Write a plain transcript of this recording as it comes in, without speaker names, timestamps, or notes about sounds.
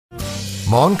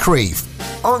Moncrief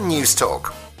on News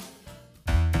Talk.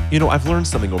 You know, I've learned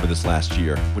something over this last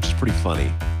year, which is pretty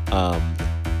funny.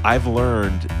 I've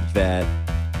learned that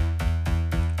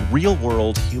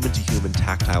real-world, human-to-human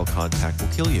tactile contact will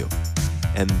kill you,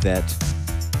 and that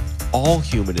all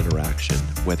human interaction,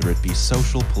 whether it be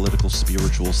social, political,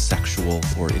 spiritual, sexual,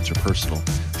 or interpersonal,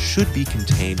 should be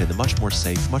contained in the much more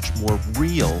safe, much more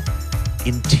real,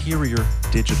 interior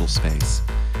digital space.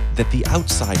 That the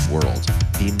outside world,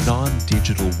 the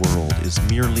non-digital world, is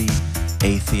merely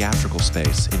a theatrical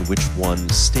space in which one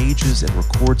stages and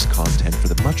records content for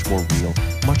the much more real,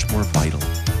 much more vital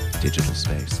digital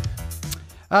space.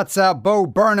 That's Bo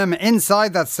Burnham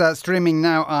Inside. That's streaming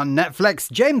now on Netflix.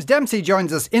 James Dempsey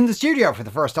joins us in the studio for the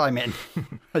first time in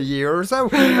a year or so.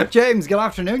 James, good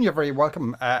afternoon. You're very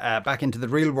welcome back into the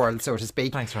real world, so to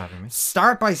speak. Thanks for having me.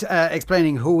 Start by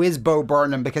explaining who is Bo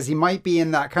Burnham, because he might be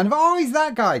in that kind of, oh, he's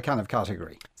that guy kind of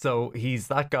category. So he's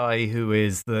that guy who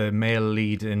is the male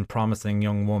lead in Promising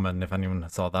Young Woman, if anyone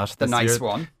saw that. The nice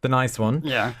one. The nice one.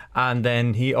 Yeah. And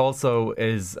then he also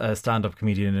is a stand-up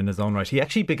comedian in his own right. He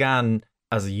actually began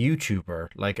as a YouTuber,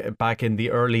 like back in the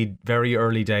very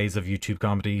early days of YouTube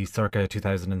comedy, circa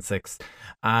 2006,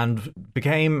 and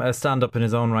became a stand-up in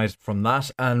his own right from that.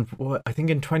 And I think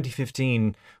in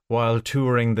 2015, while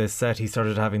touring this set, he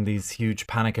started having these huge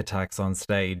panic attacks on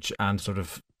stage and sort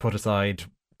of put aside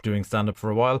doing stand-up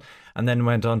for a while, and then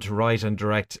went on to write and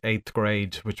direct 8th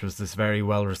Grade, which was this very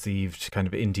well-received kind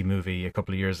of indie movie a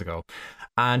couple of years ago.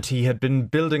 And he had been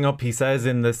building up, he says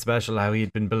in this special, how he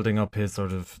had been building up his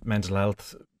sort of mental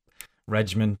health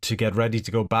regimen to get ready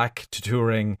to go back to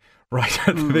touring right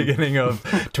at the beginning of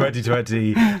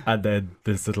 2020, and then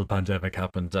this little pandemic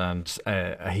happened, and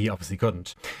he obviously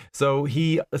couldn't. So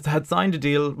he had signed a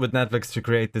deal with Netflix to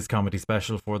create this comedy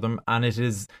special for them, and it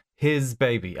is his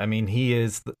baby. I mean,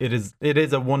 it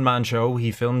is a one-man show.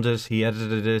 He filmed it, he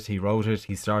edited it, he wrote it,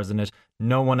 he stars in it.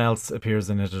 No one else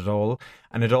appears in it at all,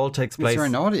 and it all takes place. Is there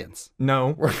an audience?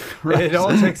 No, Right. It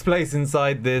all takes place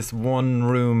inside this one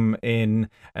room in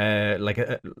like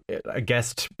a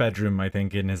guest bedroom, I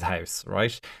think, in his house,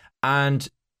 right? And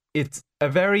it's a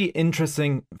very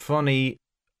interesting, funny,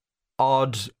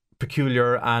 odd,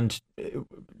 peculiar, and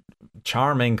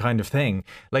charming kind of thing.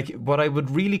 Like, what I would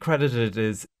really credit it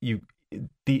is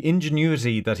the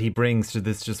ingenuity that he brings to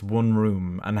this just one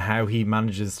room, and how he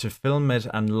manages to film it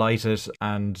and light it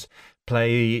and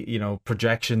play,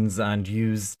 projections and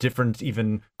use different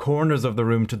even corners of the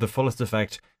room to the fullest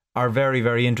effect, are very,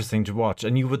 very interesting to watch.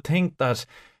 And you would think that,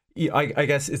 I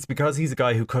guess it's because he's a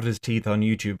guy who cut his teeth on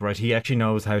YouTube, right? He actually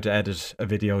knows how to edit a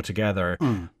video together.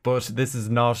 But this is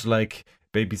not like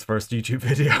Baby's first YouTube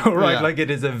video, right? Yeah. Like,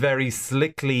 it is a very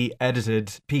slickly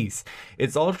edited piece.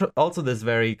 It's also this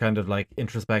very kind of like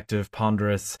introspective,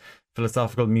 ponderous,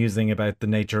 philosophical musing about the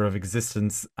nature of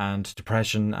existence and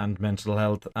depression and mental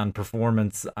health and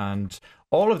performance and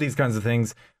all of these kinds of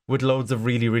things, with loads of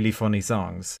really, really funny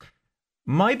songs.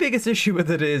 My biggest issue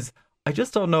with it is, I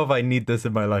just don't know if I need this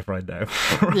in my life right now.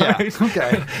 Right? Yeah,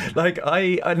 okay. Like,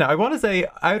 I want to say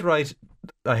outright,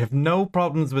 I have no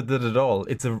problems with it at all.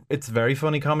 It's a very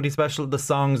funny comedy special. The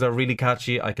songs are really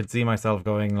catchy. I could see myself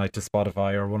going like to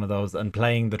Spotify or one of those and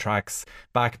playing the tracks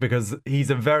back, because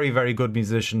he's a very, very good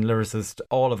musician, lyricist,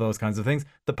 all of those kinds of things.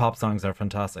 The pop songs are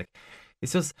fantastic.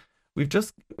 It's just,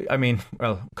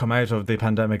 come out of the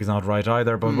pandemic is not right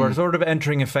either, but we're sort of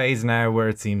entering a phase now where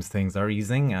it seems things are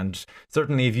easing. And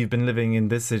certainly if you've been living in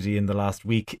this city in the last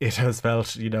week, it has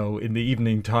felt, in the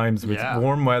evening times with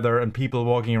warm weather and people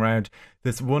walking around,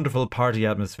 this wonderful party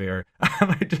atmosphere.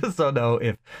 And I just don't know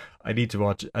if I need to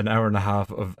watch an hour and a half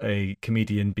of a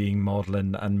comedian being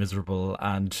maudlin and miserable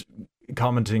and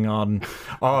commenting on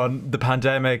the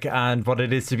pandemic and what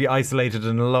it is to be isolated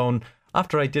and alone,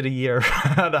 after I did a year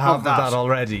and a half of that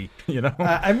already,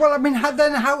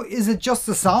 How is it just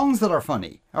the songs that are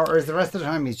funny? Or is the rest of the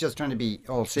time he's just trying to be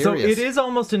all serious? So it is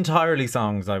almost entirely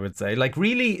songs, I would say. Like,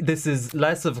 really, this is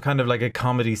less of kind of like a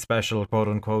comedy special, quote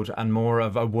unquote, and more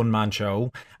of a one-man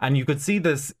show. And you could see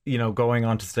this, going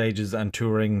onto stages and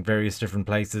touring various different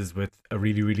places with a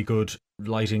really, really good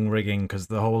lighting rigging, because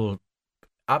the whole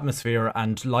atmosphere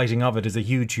and lighting of it is a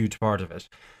huge, huge part of it.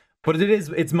 But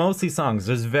it's mostly songs.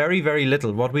 There's very, very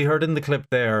little. What we heard in the clip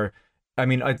there, I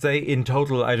mean, I'd say in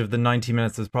total, out of the 90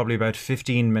 minutes, there's probably about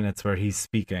 15 minutes where he's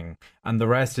speaking. And the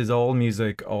rest is all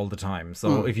music all the time.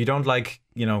 So if you don't like,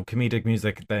 comedic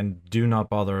music, then do not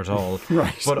bother at all.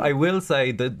 Right. But I will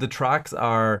say that the tracks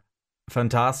are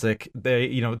fantastic.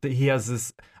 He has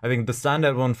this, I think the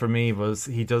standout one for me was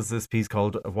he does this piece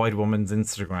called A White Woman's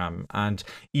Instagram. And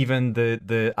even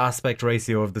the aspect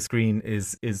ratio of the screen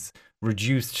is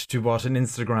reduced to what an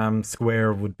Instagram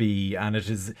square would be, and it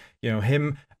is,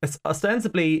 him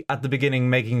ostensibly at the beginning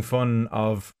making fun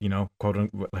of, quote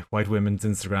unquote, like white women's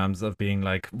Instagrams of being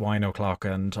like wine o'clock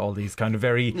and all these kind of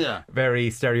very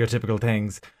stereotypical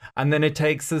things, and then it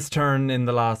takes this turn in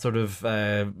the last sort of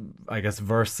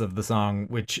verse of the song,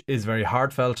 which is very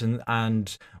heartfelt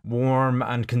and warm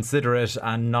and considerate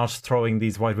and not throwing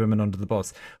these white women under the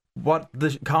bus. What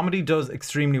the comedy does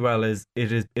extremely well is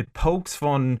it pokes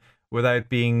fun without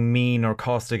being mean or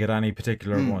caustic at any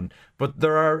particular one. But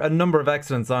there are a number of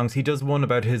excellent songs. He does one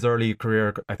about his early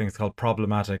career, I think it's called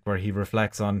Problematic, where he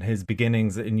reflects on his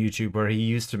beginnings in YouTube, where he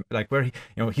used to,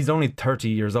 he's only 30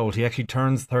 years old. He actually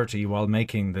turns 30 while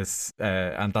making this,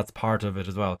 and that's part of it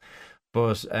as well.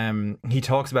 But he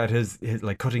talks about his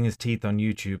like cutting his teeth on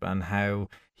YouTube and how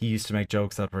he used to make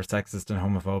jokes that were sexist and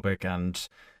homophobic and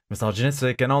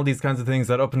misogynistic and all these kinds of things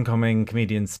that up and coming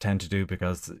comedians tend to do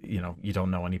because you don't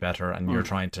know any better and you're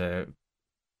trying to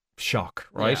shock,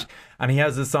 right? Yeah. And he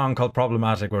has this song called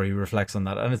Problematic where he reflects on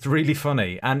that, and it's really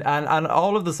funny, and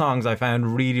all of the songs I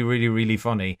found really, really, really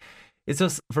funny. It's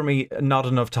just, for me, not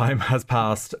enough time has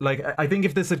passed. Like, I think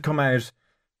if this had come out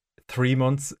 3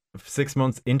 months, 6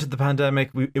 months into the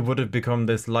pandemic, it would have become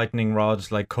this lightning rod,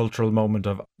 like, cultural moment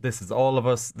of this is all of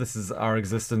us, this is our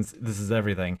existence, this is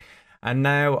everything. And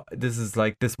now this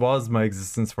was my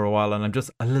existence for a while, and I'm just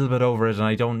a little bit over it, and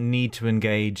I don't need to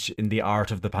engage in the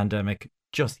art of the pandemic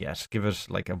just yet. Give it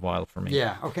like a while for me.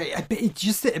 Yeah, okay. It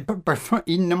just,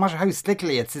 no matter how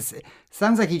slickly it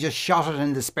sounds like he just shot it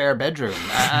in the spare bedroom,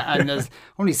 and there's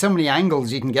only so many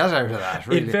angles you can get out of that.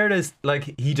 Really. In fairness,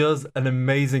 like, he does an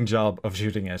amazing job of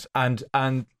shooting it, and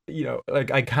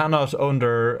I cannot I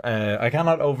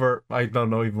don't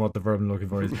know even what the verb I'm looking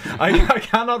for is. I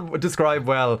cannot describe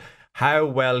well how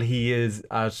well he is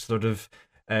at sort of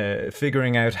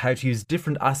figuring out how to use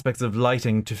different aspects of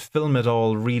lighting to film it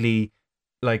all really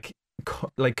like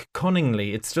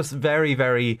cunningly. It's just very,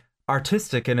 very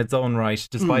artistic in its own right,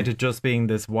 despite it just being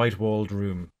this white-walled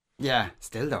room. Yeah,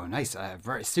 still though, nice,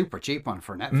 very super cheap one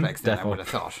for Netflix. Then I would have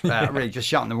thought, really just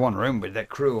shot in the one room with a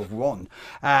crew of one.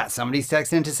 Somebody's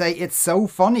texting in to say it's so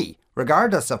funny,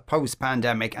 regardless of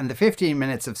post-pandemic, and the 15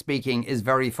 minutes of speaking is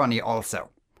very funny also.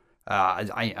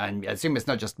 I assume it's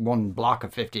not just one block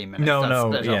of 15 minutes.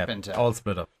 All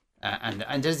split up.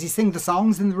 And does he sing the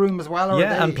songs in the room as well?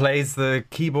 And plays the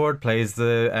keyboard, plays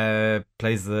the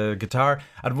guitar.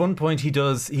 At one point,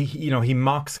 he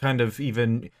mocks kind of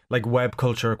even like web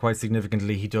culture quite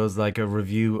significantly. He does like a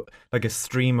review, like a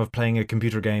stream of playing a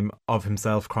computer game of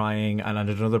himself crying, and at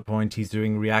another point, he's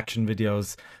doing reaction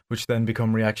videos, which then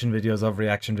become reaction videos of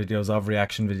reaction videos of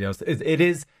reaction videos.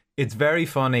 It's very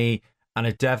funny, and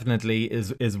it definitely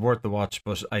is worth the watch.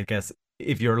 But I guess,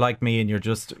 if you're like me and you're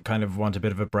just kind of want a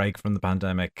bit of a break from the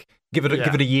pandemic, give it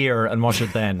a year and watch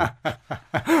it then.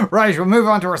 Right, we'll move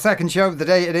on to our second show of the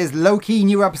day. It is Loki,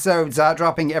 new episodes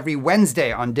dropping every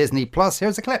Wednesday on Disney+.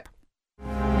 Here's a clip.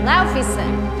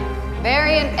 Laufeyson,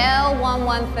 variant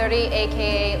L1130,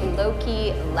 aka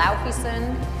Loki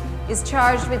Laufeyson, is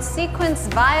charged with sequence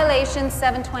violation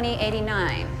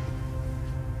 72089.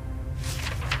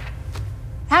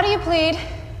 How do you plead?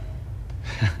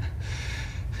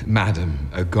 Madam,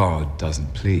 a god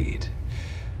doesn't plead.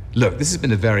 Look, this has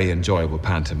been a very enjoyable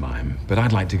pantomime, but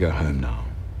I'd like to go home now.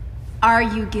 Are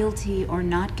you guilty or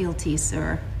not guilty,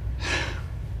 sir?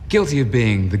 Guilty of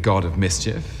being the god of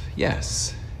mischief?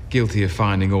 Yes. Guilty of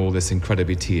finding all this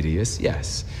incredibly tedious?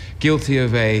 Yes. Guilty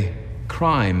of a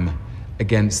crime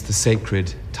against the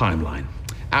sacred timeline?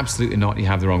 Absolutely not. You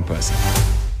have the wrong person.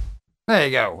 There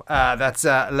you go. That's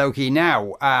Loki.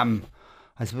 Now,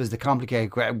 I suppose the complicated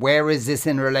question, where is this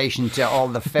in relation to all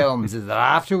the films? Is it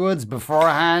afterwards,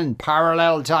 beforehand,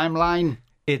 parallel timeline?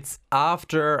 It's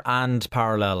after and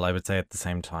parallel, I would say, at the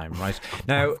same time, right?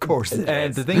 Now, of course it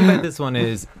is. The thing about this one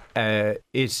is, it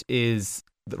is,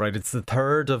 right, it's the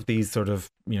third of these sort of,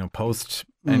 post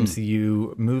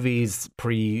MCU movies,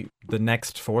 pre the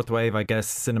next fourth wave, I guess,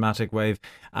 cinematic wave,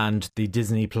 and the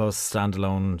Disney Plus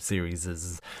standalone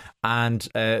series. And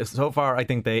so far, I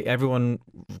think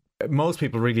most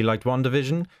people really liked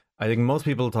WandaVision. I think most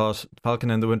people thought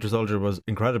Falcon and the Winter Soldier was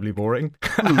incredibly boring.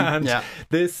 And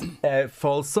this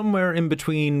falls somewhere in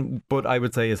between, but I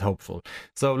would say is hopeful.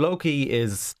 So Loki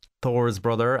is Thor's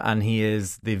brother, and he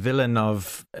is the villain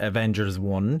of Avengers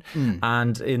 1.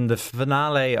 And in the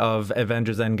finale of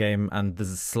Avengers Endgame, and this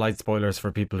is slight spoilers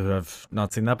for people who have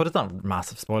not seen that, but it's not a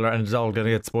massive spoiler, and it's all going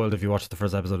to get spoiled if you watch the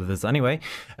first episode of this anyway.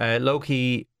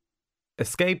 Loki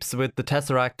escapes with the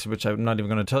Tesseract, which I'm not even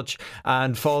going to touch,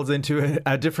 and falls into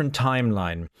a different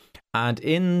timeline. And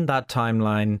in that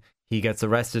timeline, he gets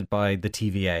arrested by the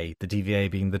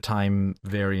TVA being the Time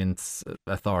Variance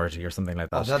Authority or something like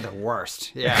that. Oh, they're the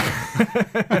worst. Yeah.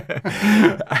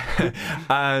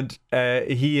 And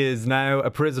he is now a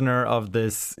prisoner of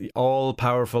this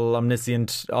all-powerful,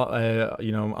 omniscient,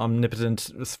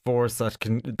 omnipotent force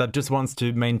that just wants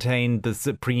to maintain the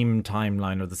supreme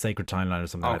timeline or the sacred timeline or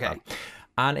something like that.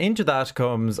 And into that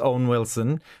comes Owen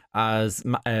Wilson as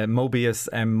Mobius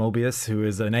M. Mobius, who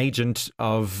is an agent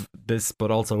of this, but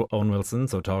also Owen Wilson,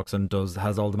 so talks and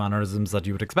has all the mannerisms that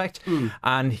you would expect.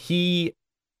 And he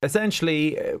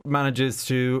essentially manages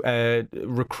to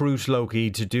recruit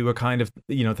Loki to do a kind of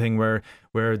thing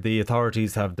where the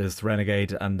authorities have this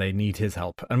renegade and they need his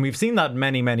help. And we've seen that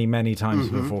many, many, many times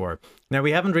before. Now,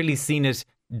 we haven't really seen it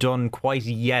done quite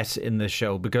yet in this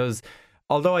show because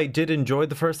although I did enjoy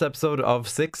the first episode of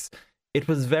 6, it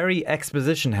was very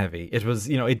exposition heavy. It was,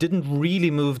 it didn't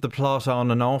really move the plot on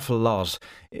an awful lot.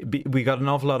 We got an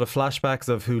awful lot of flashbacks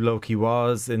of who Loki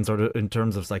was in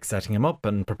terms of like setting him up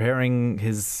and preparing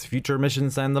his future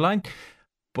missions down the line.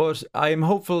 But I am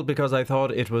hopeful because I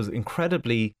thought it was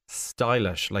incredibly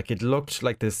stylish. Like it looked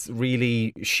like this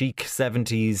really chic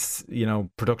 70s,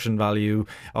 production value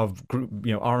of,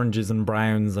 oranges and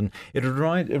browns. And it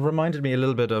reminded me a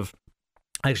little bit of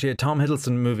actually a Tom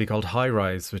Hiddleston movie called High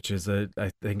Rise, which is I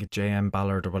think J.M.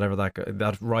 Ballard or whatever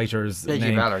that writer's J.G.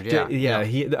 name. Ballard, yeah.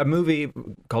 A movie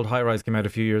called High Rise came out a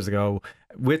few years ago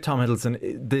with Tom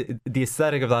Hiddleston. The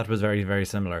aesthetic of that was very, very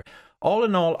similar. All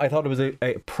in all, I thought it was a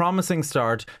promising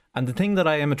start. And the thing that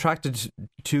I am attracted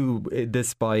to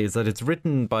this by is that it's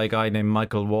written by a guy named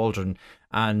Michael Waldron.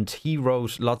 And he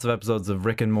wrote lots of episodes of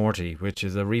Rick and Morty, which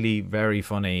is a really very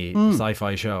funny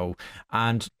sci-fi show.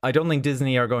 And I don't think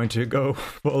Disney are going to go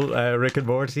full Rick and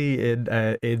Morty in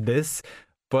this.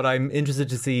 But I'm interested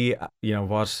to see,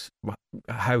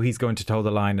 how he's going to toe the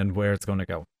line and where it's going to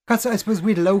go. Because I suppose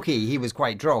with Loki, he was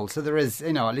quite droll. So there is,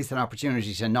 at least an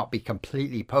opportunity to not be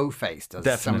completely po-faced as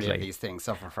Definitely. so many of these things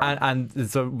suffer from. And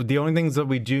so the only things that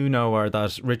we do know are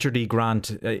that Richard E.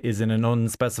 Grant is in an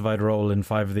unspecified role in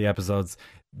 5 of the episodes.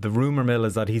 The rumour mill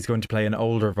is that he's going to play an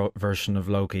older version of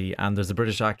Loki. And there's a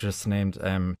British actress named,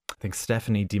 I think,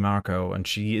 Stephanie DiMarco. And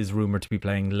she is rumoured to be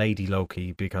playing Lady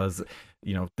Loki because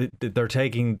they're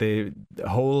taking the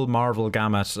whole Marvel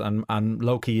gamut, and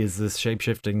Loki is this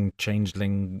shape-shifting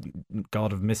changeling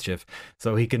god of mischief,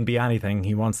 so he can be anything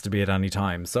he wants to be at any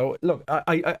time. So look,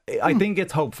 I think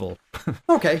it's hopeful.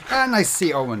 Okay, nice to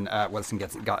see Owen Wilson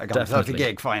got himself a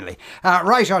gig finally.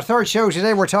 Right, our third show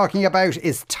today we're talking about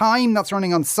is Time. That's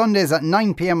running on Sundays at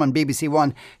 9 p.m. on BBC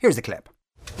One. Here's a clip.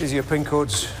 These are your PIN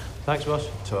codes. Thanks, boss.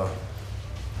 So,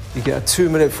 you get a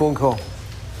 2-minute phone call.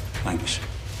 Thanks.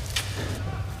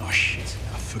 Oh, shit.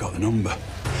 I forgot the number.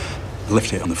 I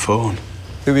left it on the phone.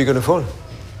 Who are you going to phone?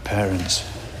 Parents.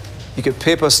 You get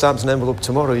paper, stamps and envelope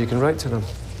tomorrow. You can write to them.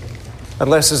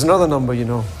 Unless there's another number,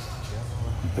 The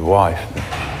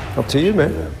wife. Up to you,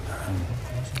 mate.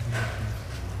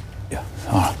 Yeah.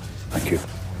 All right. Thank you.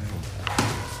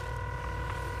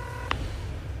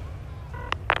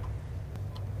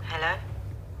 Hello?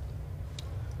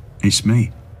 It's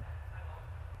me.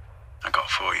 I got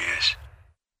 4 years.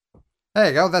 There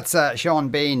you go. That's Sean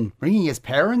Bean ringing his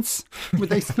parents. Would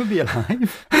they still be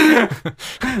alive?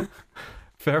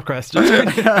 Fair question.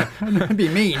 It'd be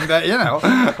mean, but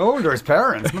older his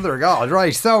parents. Mother of God.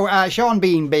 Right. So Sean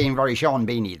Bean being very Sean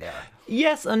Beany there.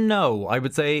 Yes and no. I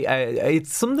would say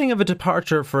it's something of a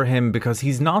departure for him because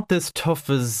he's not this tough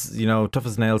as nails,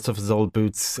 tough as old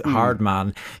boots, hard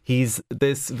man. He's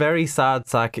this very sad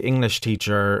sack English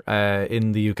teacher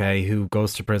in the UK who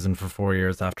goes to prison for 4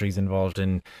 years after he's involved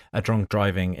in a drunk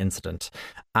driving incident.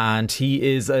 And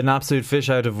he is an absolute fish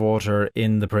out of water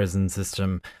in the prison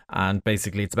system. And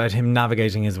basically it's about him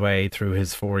navigating his way through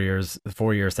his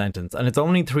 4-year sentence. And it's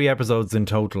only 3 episodes in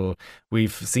total.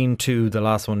 We've seen 2. The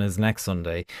last one is next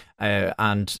Sunday.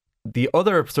 And the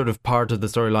other sort of part of the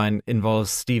storyline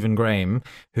involves Stephen Graham,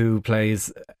 who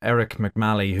plays Eric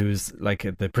McMalley, who's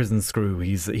like the prison screw.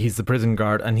 He's the prison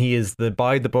guard, and he is the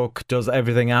by the book, does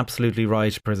everything absolutely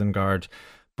right prison guard,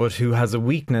 but who has a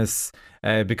weakness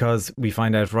because we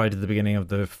find out right at the beginning of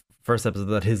the first episode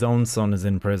that his own son is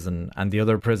in prison, and the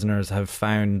other prisoners have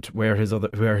found where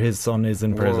his son is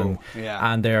in prison. Whoa,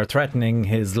 yeah. And they are threatening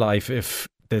his life if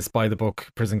this by the book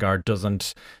prison guard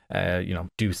doesn't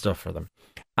do stuff for them.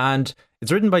 And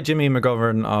it's written by Jimmy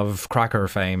McGovern of Cracker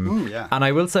fame. Ooh, yeah. And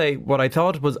I will say what I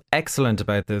thought was excellent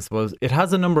about this was it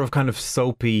has a number of kind of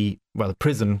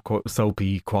prison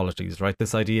soapy qualities, right?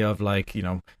 This idea of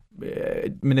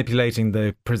manipulating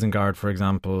the prison guard, for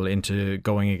example, into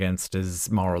going against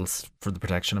his morals for the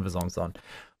protection of his own son.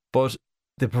 But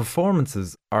the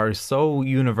performances are so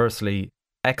universally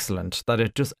excellent that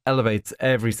it just elevates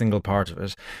every single part of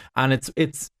it. And it's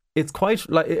quite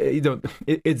like,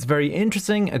 it's very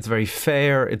interesting, it's very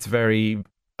fair, it's very,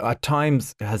 at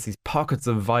times it has these pockets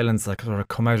of violence that sort of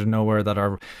come out of nowhere that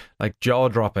are like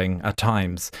jaw-dropping at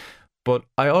times. But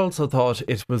I also thought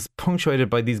it was punctuated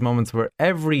by these moments where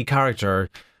every character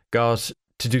got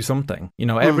to do something.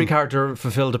 Every character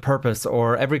fulfilled a purpose,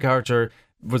 or every character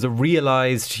was a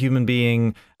realized human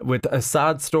being with a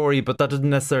sad story, but that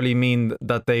didn't necessarily mean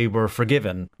that they were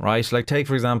forgiven, right? Like, take,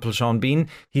 for example, Sean Bean.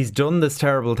 He's done this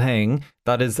terrible thing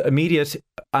that is immediate,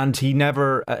 and he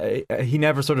never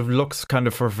sort of looks kind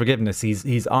of for forgiveness.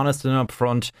 He's honest and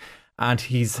upfront, and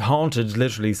he's haunted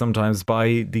literally sometimes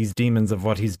by these demons of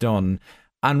what he's done.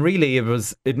 And really, it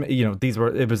was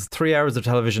 3 hours of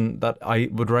television that I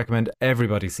would recommend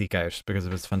everybody seek out, because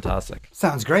it was fantastic.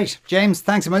 Sounds great. James,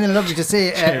 thanks a million. Lovely to see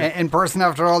you in person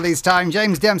after all these time.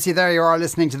 James Dempsey, there you are,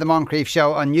 listening to the Moncrief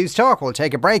Show on News Talk. We'll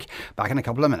take a break. Back in a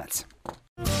couple of minutes.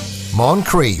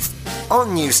 Moncrief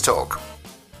on News Talk.